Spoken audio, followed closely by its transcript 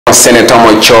Senator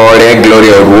Mochore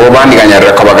Gloria Orwoba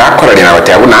niganyarira kobaga korari na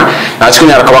batabuna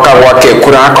nachukunyara kobaga wake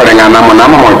kura kolengana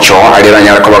monama mocho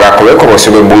aliranyara kobaga kobeko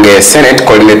bosebe bunge Senate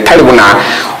koline talibuna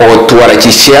otuwara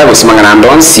kishia gusimangana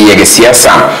ndonsi yege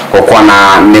siasa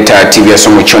okwana neta TV so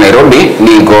mucho Nairobi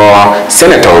nigo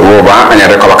Senator Orwoba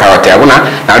anyara kobaga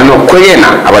batabuna na lino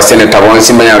kwegena aba senator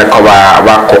bonsi banyara koba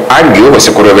bako argue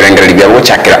bosekuru berengera byabo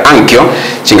chakira ankyo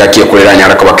chingakiye kulera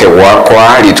nyara kobaga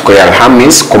wakwa litko ya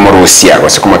Alhamis kumurusia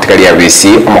wasikumotikali ya VC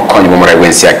omukonyi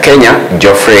b'umurawensi ya Kenya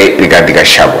Geoffrey Rigathi.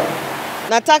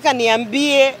 Nataka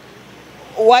niambie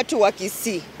watu wa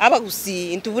Kisii,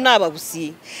 Abagusi, intubuna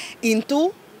Abagusi,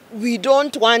 we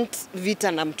don't want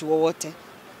vita na mtu wowote.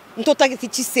 Ntotaki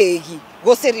Chisegi,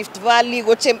 Gose Rift Valley,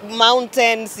 Goche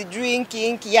Mountains,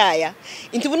 drinking, yaya.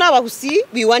 Intubuna Abagusi,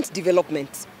 we want development.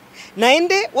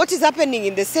 Naende, what is happening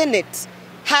in the Senate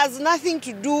has nothing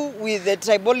to do with the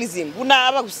tribalism. Una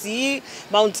Abagusi,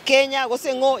 Mount Kenya,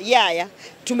 Gose ngo, yaya.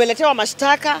 Tumeletewa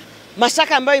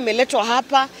mashtaka ambayo imeletwa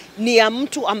hapa ni ya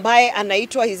mtu ambaye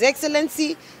anaitwa His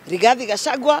Excellency Rigathi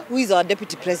Gachagua, who is our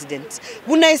Deputy President.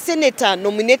 Una senator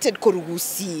nominated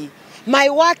Korugusi. My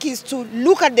work is to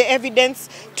look at the evidence,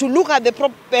 to look at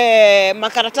the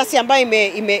makaratasi ambayo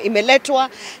imeletwa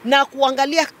na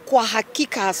kuangalia kwa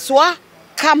hakika haswa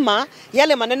kama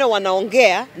yale maneno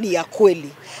wanaongea ni ya kweli.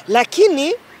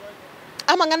 Lakini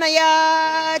amangana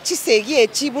ya Chisegi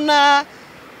Chibuna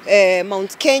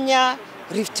Mount Kenya,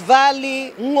 Rift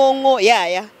Valley, Ngongo,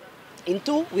 yaya.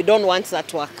 We don't want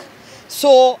that work.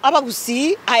 So,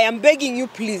 Abagusi, I am begging you,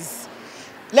 please,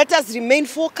 let us remain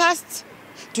focused.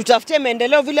 Tutafute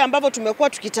maendeleo vile ambavyo tumekuwa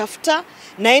tukitafuta,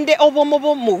 naende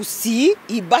obomobo Musi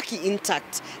ibaki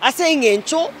intact. Asa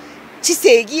ingencho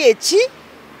Chisegi echi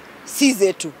si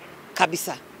zetu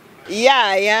kabisa.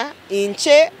 Yaya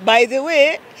inche, by the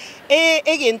way,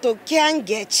 egento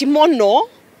kiange chimono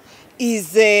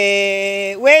is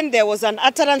when there was an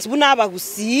utterance buna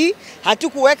Abagusi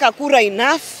hatukuweka kura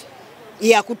enough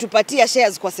ya kutupatia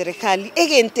shares kwa serikali.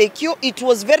 Egentekyo, it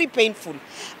was very painful.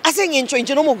 Asengencho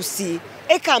injenomo Gusi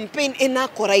campaign ena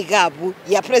koraigabu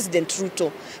ya President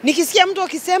Ruto. Nikisikia mtu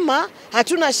akisema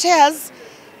hatuna shares,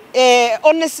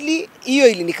 honestly hiyo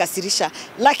ilinikasirisha.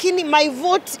 Lakini my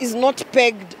vote is not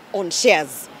pegged on shares.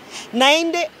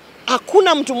 Naende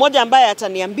hakuna mtu mmoja ambaye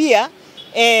ataniambia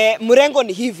mrengo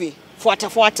ni hivi.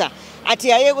 Fuata. Ati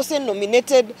yego sen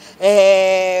nominated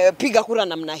piga kura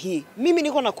namna hii. Mimi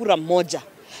niko na kura moja.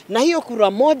 Na hiyo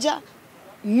kura moja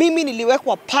mimi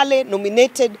niliwekwa pale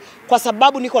nominated kwa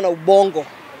sababu niko na ubongo.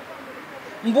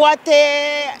 Mbwate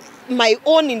my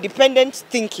own independent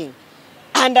thinking.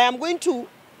 And I am going to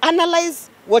analyze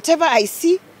whatever I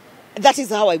see. That is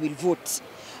how I will vote.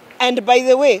 And by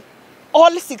the way,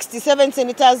 all 67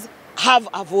 senators have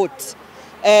a vote.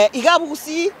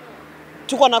 Igabugusi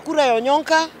tuko na kura ya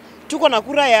Onyonka, tuko na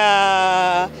kura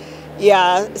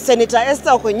ya Senator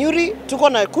Esther Okwenyuri, tuko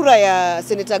na kura ya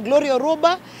Senator Gloria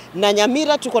Orwoba, na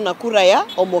Nyamira tuko na kura ya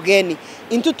Omogeni.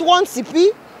 Into one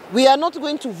CP, we are not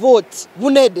going to vote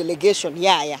bune delegation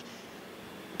yaya.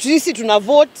 Sisi tuna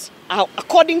vote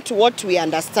according to what we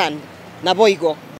understand. Na boigo.